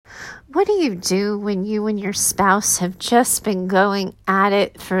What do you do when you and your spouse have just been going at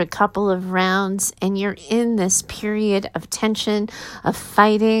it for a couple of rounds and you're in this period of tension, of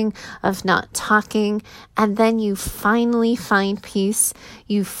fighting, of not talking, and then you finally find peace,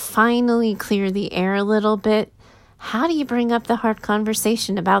 you finally clear the air a little bit? How do you bring up the hard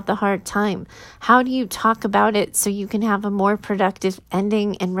conversation about the hard time? How do you talk about it so you can have a more productive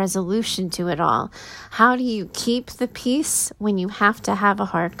ending and resolution to it all? How do you keep the peace when you have to have a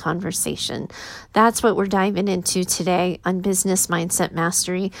hard conversation? That's what we're diving into today on Business Mindset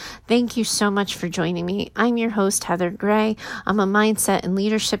Mastery. Thank you so much for joining me. I'm your host, Heather Gray. I'm a mindset and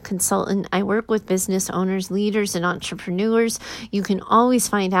leadership consultant. I work with business owners, leaders, and entrepreneurs. You can always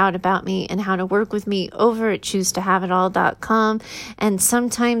find out about me and how to work with me over at choosetohaveitall.com. And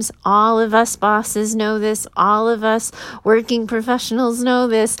sometimes all of us bosses know this, all of us working professionals know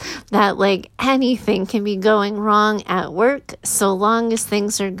this, that like anything can be going wrong at work so long as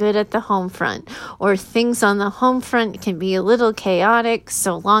things are good at the home front, or things on the home front can be a little chaotic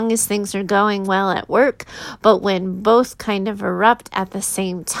so long as things are going well at work. But when both kind of erupt at the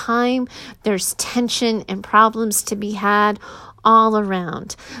same time, there's tension and problems to be had all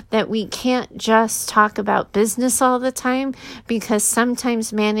around. That we can't just talk about business all the time, because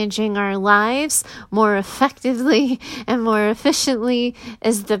sometimes managing our lives more effectively and more efficiently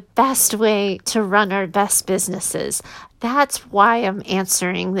is the best way to run our best businesses. That's why I'm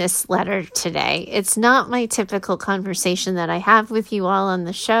answering this letter today. It's not my typical conversation that I have with you all on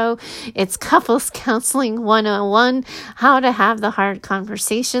the show. It's Couples Counseling 101, how to have the hard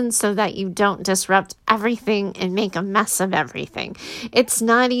conversations so that you don't disrupt everything and make a mess of everything. It's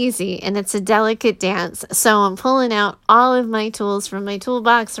not easy and it's a delicate dance. So I'm pulling out all of my tools from my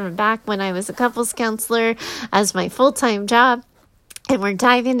toolbox from back when I was a couples counselor as my full-time job. And we're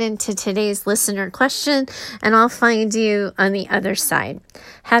diving into today's listener question, and I'll find you on the other side.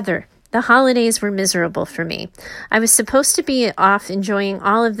 Heather, the holidays were miserable for me. I was supposed to be off enjoying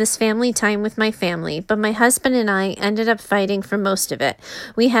all of this family time with my family, but my husband and I ended up fighting for most of it.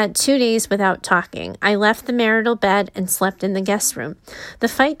 We had 2 days without talking. I left the marital bed and slept in the guest room. The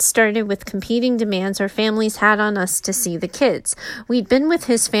fight started with competing demands our families had on us to see the kids. We'd been with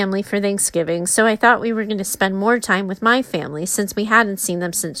his family for Thanksgiving, so I thought we were going to spend more time with my family since we hadn't seen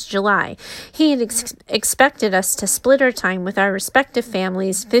them since July. He had expected us to split our time with our respective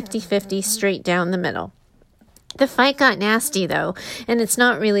families 50-50 straight down the middle. The fight got nasty, though, and it's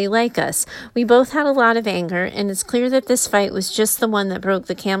not really like us. We both had a lot of anger, and it's clear that this fight was just the one that broke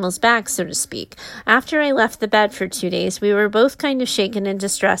the camel's back, so to speak. After I left the bed for 2 days, we were both kind of shaken and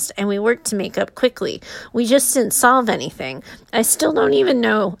distressed, and we worked to make up quickly. We just didn't solve anything. I still don't even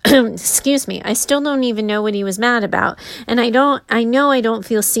know, I still don't even know what he was mad about, and I know I don't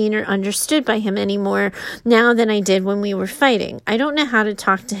feel seen or understood by him anymore now than I did when we were fighting. I don't know how to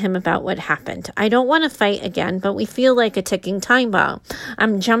talk to him about what happened. I don't want to fight again, but we feel like a ticking time bomb.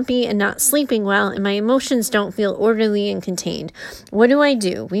 I'm jumpy and not sleeping well, and my emotions don't feel orderly and contained. What do I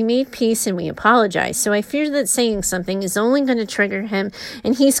do? We made peace and we apologized, so I fear that saying something is only going to trigger him,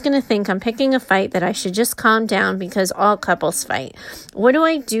 and he's going to think I'm picking a fight that I should just calm down because all couples fight. What do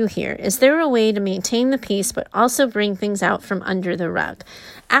I do here? Is there a way to maintain the peace but also bring things out from under the rug?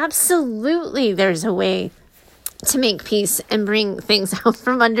 Absolutely, there's a way to make peace and bring things out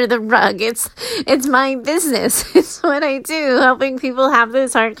from under the rug. It's my business. It's what I do, helping people have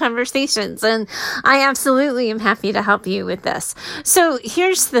those hard conversations. And I absolutely am happy to help you with this. So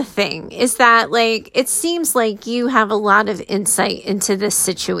here's the thing, is that it seems like you have a lot of insight into this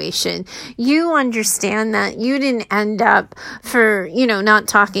situation. You understand that you didn't end up not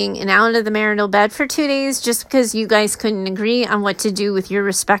talking and out of the marital bed for 2 days just because you guys couldn't agree on what to do with your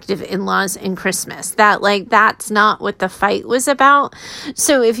respective in-laws in Christmas. That's not what the fight was about.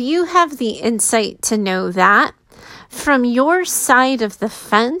 So if you have the insight to know that, from your side of the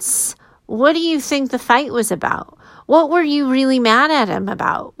fence, what do you think the fight was about? What were you really mad at him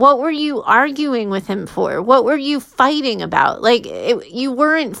about? What were you arguing with him for? What were you fighting about? You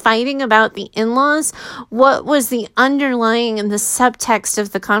weren't fighting about the in-laws. What was the underlying and the subtext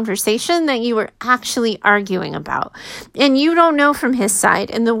of the conversation that you were actually arguing about? And you don't know from his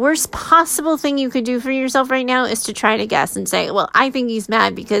side. And the worst possible thing you could do for yourself right now is to try to guess and say, well, I think he's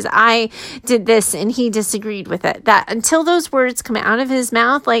mad because I did this and he disagreed with it. That until those words come out of his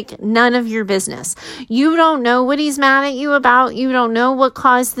mouth, none of your business. You don't know what he's mad at you about. You don't know what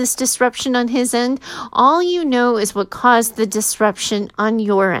caused this disruption on his end. All you know is what caused the disruption on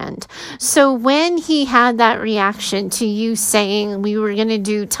your end. So when he had that reaction to you saying we were going to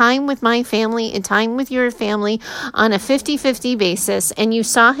do time with my family and time with your family on a 50-50 basis, and you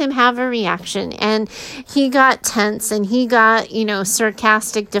saw him have a reaction and he got tense and he got,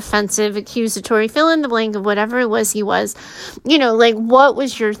 sarcastic, defensive, accusatory, fill in the blank of whatever it was he was, what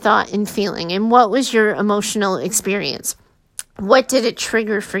was your thought and feeling and what was your emotional experience? What did it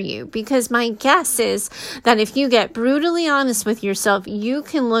trigger for you? Because my guess is that if you get brutally honest with yourself, you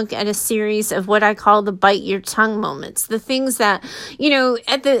can look at a series of what I call the bite your tongue moments. The things that,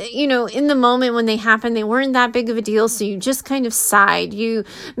 in the moment when they happened, they weren't that big of a deal. So you just kind of sighed. You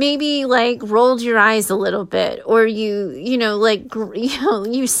maybe rolled your eyes a little bit, or you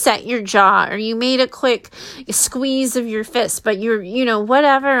set your jaw, or you made a quick squeeze of your fist, but you're,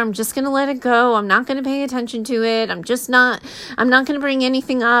 whatever, I'm just going to let it go. I'm not going to pay attention to it. I'm not going to bring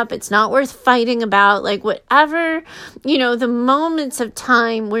anything up. It's not worth fighting about. Whatever, the moments of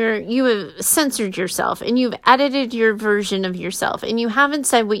time where you have censored yourself and you've edited your version of yourself and you haven't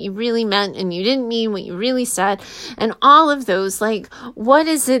said what you really meant and you didn't mean what you really said, and all of those, what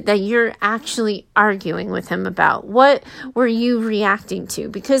is it that you're actually arguing with him about? What were you reacting to?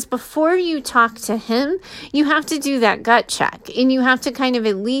 Because before you talk to him, you have to do that gut check, and you have to kind of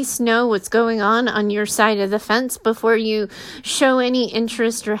at least know what's going on your side of the fence before you show any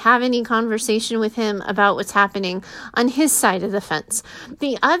interest or have any conversation with him about what's happening on his side of the fence.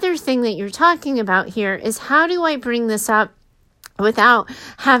 The other thing that you're talking about here is, how do I bring this up without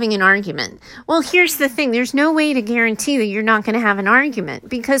having an argument? Well, here's the thing. There's no way to guarantee that you're not going to have an argument,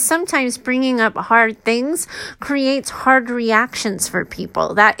 because sometimes bringing up hard things creates hard reactions for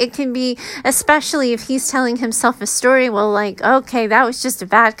people. That it can be, especially if he's telling himself a story, okay, that was just a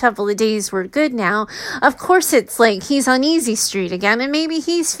bad couple of days, we're good now. Of course, it's he's on easy street again, and maybe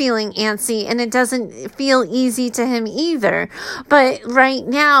he's feeling antsy and it doesn't feel easy to him either. But right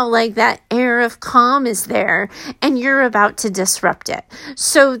now, that air of calm is there, and you're about to disrupt it.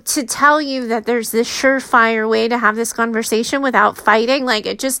 So to tell you that there's this surefire way to have this conversation without fighting,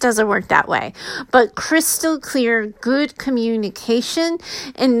 it just doesn't work that way. But crystal clear, good communication,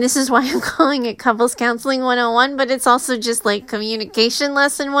 and this is why I'm calling it Couples Counseling 101, but it's also just Communication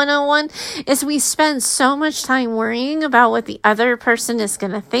Lesson 101, is we spend so much time worrying about what the other person is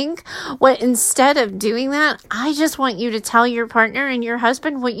going to think. Instead of doing that, I just want you to tell your partner and your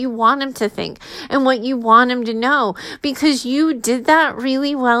husband what you want him to think and what you want him to know, because you did that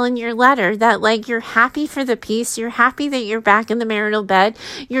really well in your letter, that you're happy for the peace, you're happy that you're back in the marital bed,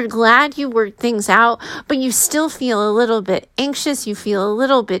 you're glad you worked things out, but you still feel a little bit anxious, you feel a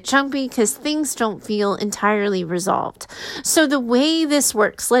little bit jumpy because things don't feel entirely resolved. So the way this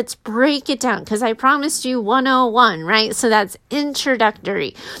works, let's break it down, because I promised you 101, right? So that's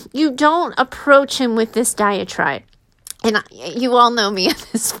introductory. You don't approach him with this diatribe. And you all know me at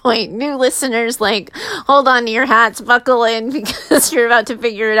this point. New listeners, hold on to your hats, buckle in, because you're about to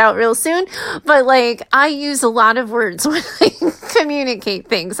figure it out real soon. But I use a lot of words when I communicate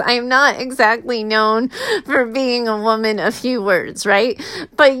things. I am not exactly known for being a woman of few words, right?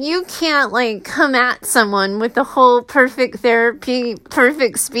 But you can't come at someone with the whole perfect therapy,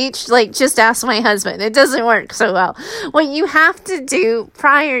 perfect speech. Just ask my husband. It doesn't work so well. What you have to do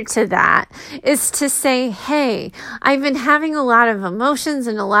prior to that is to say, hey, I've been having a lot of emotions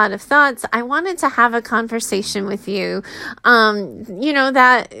and a lot of thoughts. I wanted to have a conversation with you,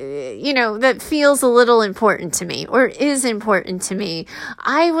 that feels a little important to me, or is important to me.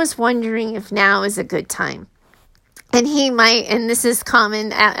 I was wondering if now is a good time. And he might, and this is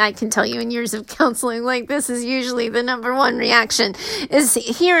common, I can tell you in years of counseling, this is usually the number one reaction, is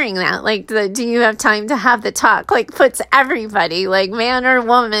hearing that, do you have time to have the talk, puts everybody, man or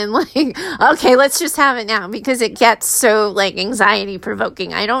woman, okay, let's just have it now, because it gets so, anxiety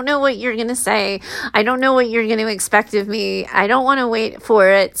provoking. I don't know what you're going to say. I don't know what you're going to expect of me. I don't want to wait for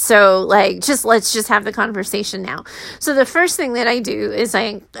it. So, let's just have the conversation now. So the first thing that I do is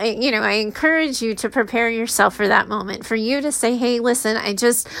I encourage you to prepare yourself for that moment. For you to say, hey, listen, I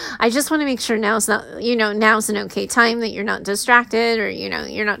just want to make sure now's an okay time, that you're not distracted, or,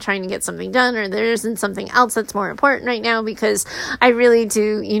 you're not trying to get something done, or there isn't something else that's more important right now, because I really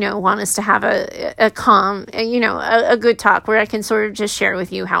do, want us to have a calm, a good talk where I can sort of just share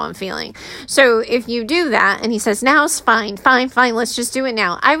with you how I'm feeling. So if you do that and he says, now's fine, let's just do it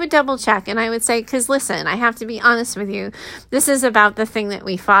now, I would double check and I would say, because listen, I have to be honest with you. This is about the thing that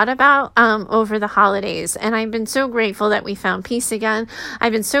we fought about over the holidays. And I've been so grateful that we found peace again.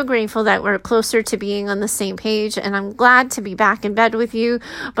 I've been so grateful that we're closer to being on the same page, and I'm glad to be back in bed with you.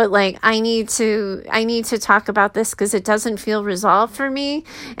 But like, I need to talk about this because it doesn't feel resolved for me.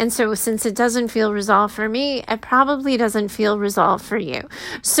 And so since it doesn't feel resolved for me, it probably doesn't feel resolved for you.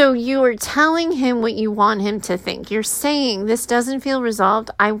 So you are telling him what you want him to think. You're saying, this doesn't feel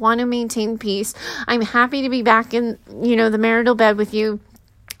resolved. I want to maintain peace. I'm happy to be back in, the marital bed with you.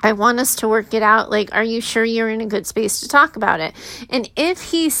 I want us to work it out. Like, are you sure you're in a good space to talk about it? And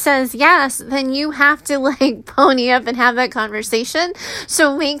if he says yes, then you have to pony up and have that conversation.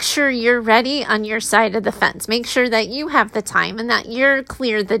 So make sure you're ready on your side of the fence. Make sure that you have the time and that you're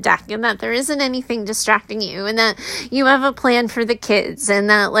cleared the deck and that there isn't anything distracting you and that you have a plan for the kids and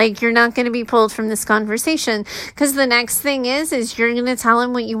that you're not going to be pulled from this conversation. Because the next thing is you're going to tell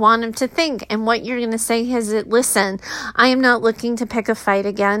him what you want him to think. And what you're going to say is, listen, I am not looking to pick a fight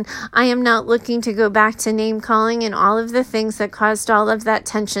again. I am not looking to go back to name calling and all of the things that caused all of that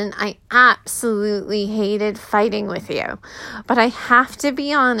tension. I absolutely hated fighting with you. But I have to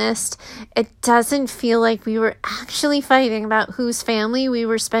be honest, it doesn't feel like we were actually fighting about whose family we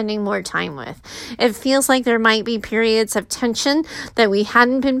were spending more time with. It feels like there might be periods of tension that we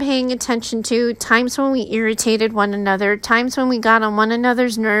hadn't been paying attention to, times when we irritated one another, times when we got on one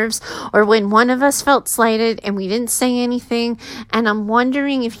another's nerves, or when one of us felt slighted and we didn't say anything. And I'm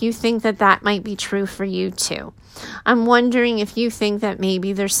wondering if you think that might be true for you too. I'm wondering if you think that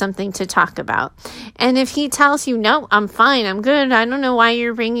maybe there's something to talk about. And if he tells you, no, I'm fine, I'm good, I don't know why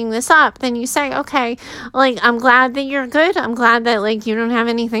you're bringing this up, then you say, okay, I'm glad that you're good. I'm glad that you don't have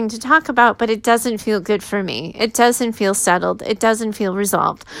anything to talk about, but it doesn't feel good for me. It doesn't feel settled. It doesn't feel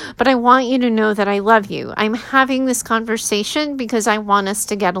resolved. But I want you to know that I love you. I'm having this conversation because I want us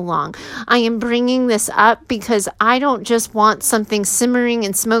to get along. I am bringing this up because I don't just want something simmering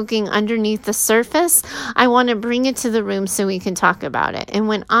and smoking underneath the surface. I want to bring it to the room so we can talk about it. And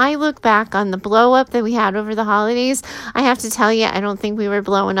when I look back on the blow up that we had over the holidays, I have to tell you, I don't think we were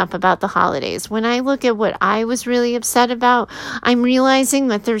blowing up about the holidays. When I look at what I was really upset about, I'm realizing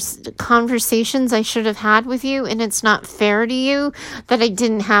that there's conversations I should have had with you, and it's not fair to you that I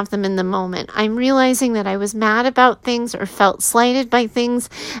didn't have them in the moment. I'm realizing that I was mad about things or felt slighted by things,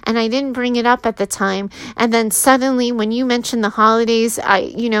 and I didn't bring it up at the time. And then suddenly, when you mentioned the holidays,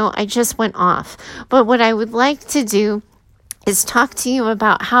 I just went off. But what I would like to do is talk to you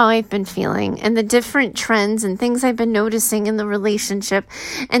about how I've been feeling and the different trends and things I've been noticing in the relationship,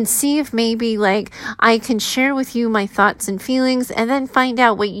 and see if maybe I can share with you my thoughts and feelings, and then find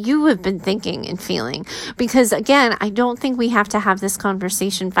out what you have been thinking and feeling. Because again, I don't think we have to have this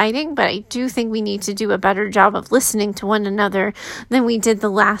conversation fighting, but I do think we need to do a better job of listening to one another than we did the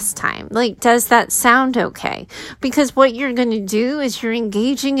last time. Does that sound okay? Because what you're going to do is you're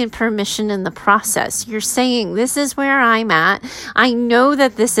engaging in permission in the process. You're saying, this is where I'm at. I know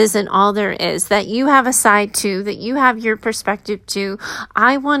that this isn't all there is, that you have a side too, that you have your perspective too.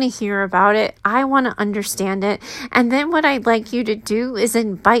 I want to hear about it. I want to understand it. And then what I'd like you to do is,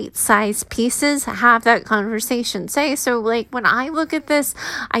 in bite-sized pieces, have that conversation. Say, so when I look at this,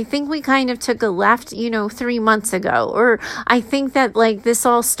 I think we kind of took a left, 3 months ago, or I think that this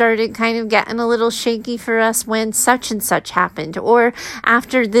all started kind of getting a little shaky for us when such and such happened, or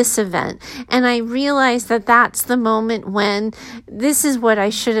after this event. And I realized that that's the moment when this is what I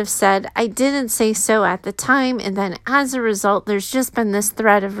should have said. I didn't say so at the time, and then as a result, there's just been this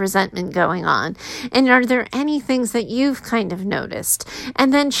thread of resentment going on. And are there any things that you've kind of noticed?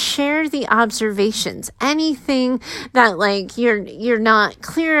 And then share the observations. Anything that you're not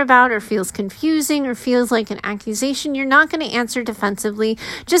clear about, or feels confusing, or feels like an accusation, you're not going to answer defensively.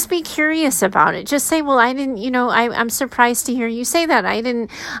 Just be curious about it. Just say, well, I didn't, I'm surprised to hear you say that. I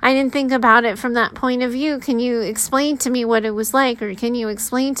didn't think about it from that point of view. Can you explain to me what it was like, or can you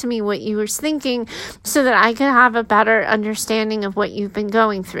explain to me what you were thinking, so that I can have a better understanding of what you've been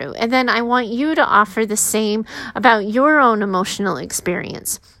going through? And then I want you to offer the same about your own emotional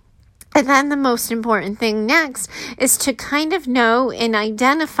experience. And then the most important thing next is to kind of know and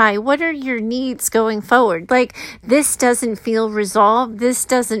identify what are your needs going forward. This doesn't feel resolved. This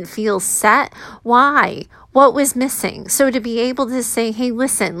doesn't feel set. Why? What was missing? So to be able to say, hey,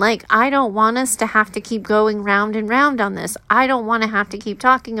 listen, I don't want us to have to keep going round and round on this. I don't want to have to keep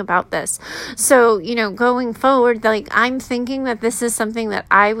talking about this. So, going forward, I'm thinking that this is something that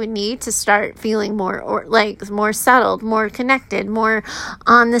I would need to start feeling more, more settled, more connected, more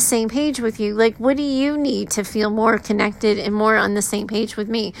on the same page with you. What do you need to feel more connected and more on the same page with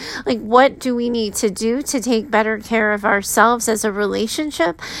me? What do we need to do to take better care of ourselves as a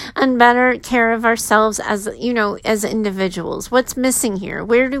relationship, and better care of ourselves as as individuals. What's missing here?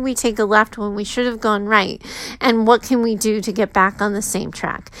 Where do we take a left when we should have gone right? And what can we do to get back on the same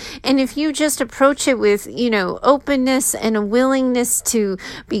track? And if you just approach it with, openness and a willingness to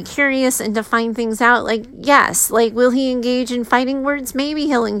be curious and to find things out, like, yes, like, will he engage in fighting words? Maybe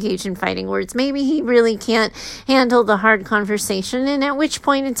he'll engage in fighting words. Maybe he really can't handle the hard conversation. And at which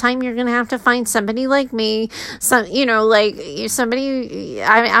point in time, you're going to have to find somebody like me, somebody,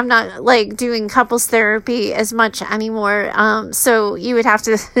 I'm not like doing couples therapy as much anymore. So you would have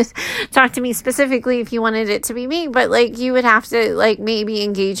to talk to me specifically if you wanted it to be me, but like, you would have to like maybe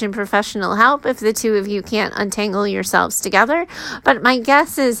engage in professional help if the two of you can't untangle yourselves together. But my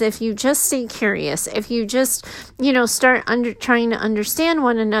guess is if you just stay curious, if you just, start trying to understand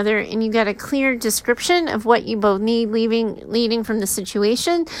one another, and you get a clear description of what you both need leading from the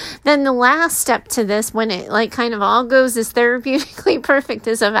situation, then the last step to this, when it like kind of all goes as therapeutically perfect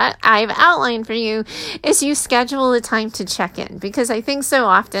as I've outlined for you, is you schedule a time to check in. Because I think so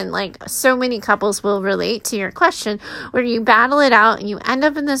often, like so many couples will relate to your question, where you battle it out and you end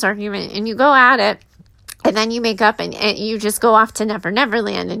up in this argument and you go at it. And then you make up and you just go off to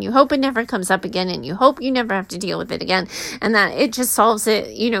Neverland, and you hope it never comes up again, and you hope you never have to deal with it again, and that it just solves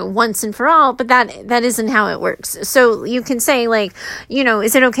it, once and for all. But that isn't how it works. So you can say, like,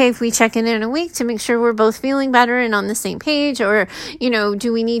 is it okay if we check in a week to make sure we're both feeling better and on the same page? Or,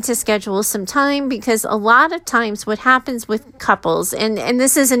 do we need to schedule some time? Because a lot of times what happens with couples, and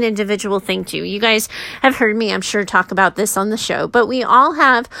this is an individual thing too. You guys have heard me, I'm sure, talk about this on the show, but we all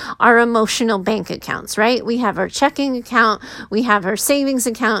have our emotional bank accounts, right? We have our checking account, we have our savings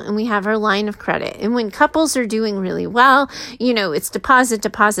account, and we have our line of credit. And when couples are doing really well, it's deposit,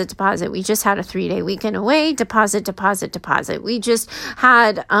 deposit, deposit. We just had a 3-day weekend away, deposit, deposit, deposit. We just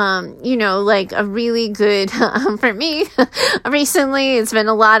had, like a really good, for me, recently, it's been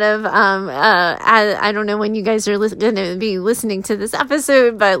a lot of, I don't know when you guys are going to be listening to this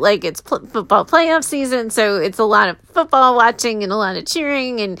episode, but like it's football playoff season. So it's a lot of football watching and a lot of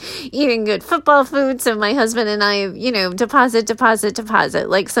cheering and eating good football food. So my husband and I, deposit, deposit, deposit,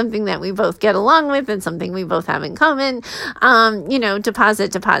 like something that we both get along with and something we both have in common,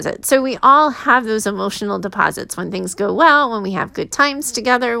 deposit, deposit. So we all have those emotional deposits when things go well, when we have good times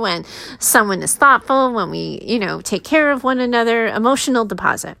together, when someone is thoughtful, when we, take care of one another, emotional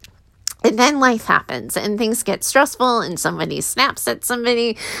deposit. And then life happens and things get stressful and somebody snaps at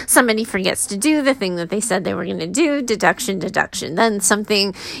somebody forgets to do the thing that they said they were going to do, deduction. Then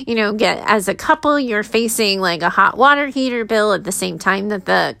something, as a couple, you're facing like a hot water heater bill at the same time that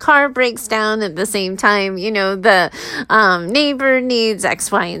the car breaks down, at the same time, the neighbor needs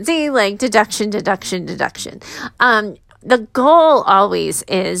X, Y, and Z, like deduction. The goal always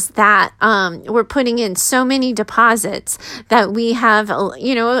is that we're putting in so many deposits that we have,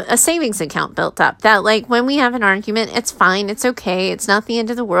 a savings account built up. That like when we have an argument, it's fine, it's okay, it's not the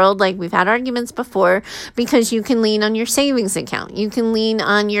end of the world. Like we've had arguments before, because you can lean on your savings account, you can lean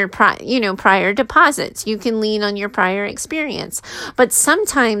on your prior deposits, you can lean on your prior experience. But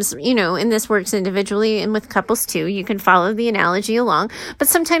sometimes, and this works individually and with couples too. You can follow the analogy along. But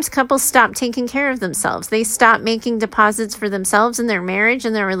sometimes couples stop taking care of themselves. They stop making deposits for themselves in their marriage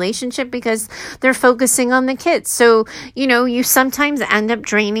and their relationship because they're focusing on the kids. So, you sometimes end up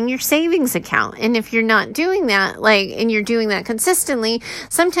draining your savings account. And if you're not doing that, and you're doing that consistently,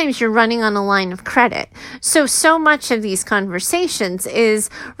 sometimes you're running on a line of credit. So much of these conversations is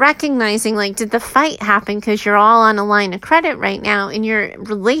recognizing, did the fight happen because you're all on a line of credit right now and your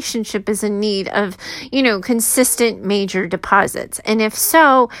relationship is in need of, consistent major deposits? And if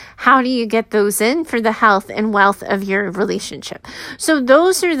so, how do you get those in for the health and wealth of your relationship? So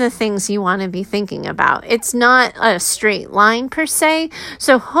those are the things you want to be thinking about. It's not a straight line per se.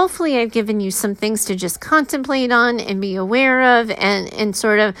 So hopefully I've given you some things to just contemplate on and be aware of and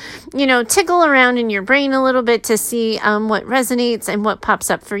sort of, tickle around in your brain a little bit to see what resonates and what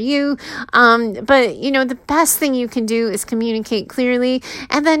pops up for you. But, the best thing you can do is communicate clearly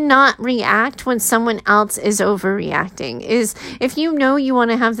and then not react when someone else is overreacting. Is if you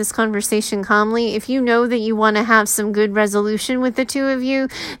want to have this conversation calmly, if you know that you want to have some good resolution with the two of you,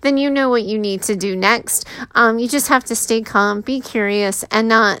 then you know what you need to do next. You just have to stay calm, be curious, and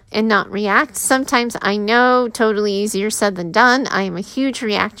not react. Sometimes I know, totally easier said than done. I am a huge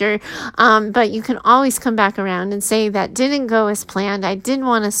reactor, but you can always come back around and say that didn't go as planned. I didn't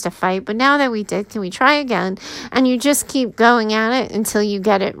want us to fight, but now that we did, can we try again? And you just keep going at it until you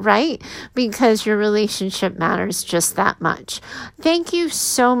get it right, because your relationship matters just that much. Thank you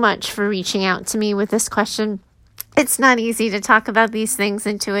so much for reaching out to me with this question. It's not easy to talk about these things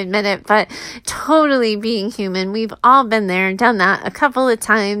and to admit it, but totally being human. We've all been there and done that a couple of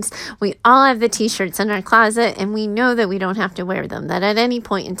times. We all have the t-shirts in our closet, and we know that we don't have to wear them. That at any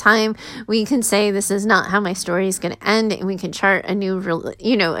point in time, we can say, this is not how my story is going to end, and we can chart a new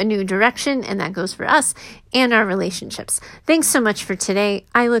direction, and that goes for us and our relationships. Thanks so much for today.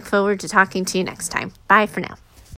 I look forward to talking to you next time. Bye for now.